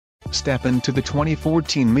Step into the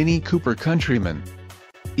 2014 MINI Cooper Countryman.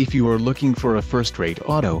 If you are looking for a first-rate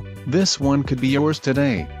auto, this one could be yours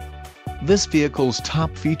today. This vehicle's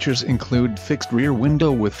top features include fixed rear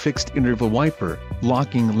window with fixed interval wiper,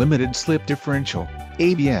 locking limited slip differential,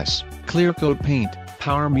 ABS, Clearcoat Paint,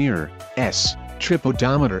 power mirror, trip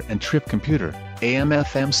odometer and trip computer,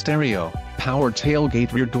 AM/FM stereo, power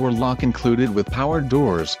tailgate rear door lock included with power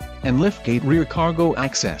doors, and Liftgate Rear Cargo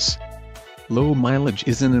Access. Low mileage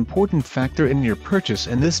is an important factor in your purchase,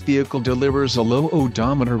 and this vehicle delivers a low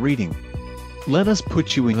odometer reading. Let us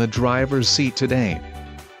put you in the driver's seat today.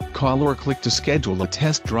 Call or click to schedule a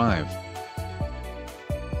test drive.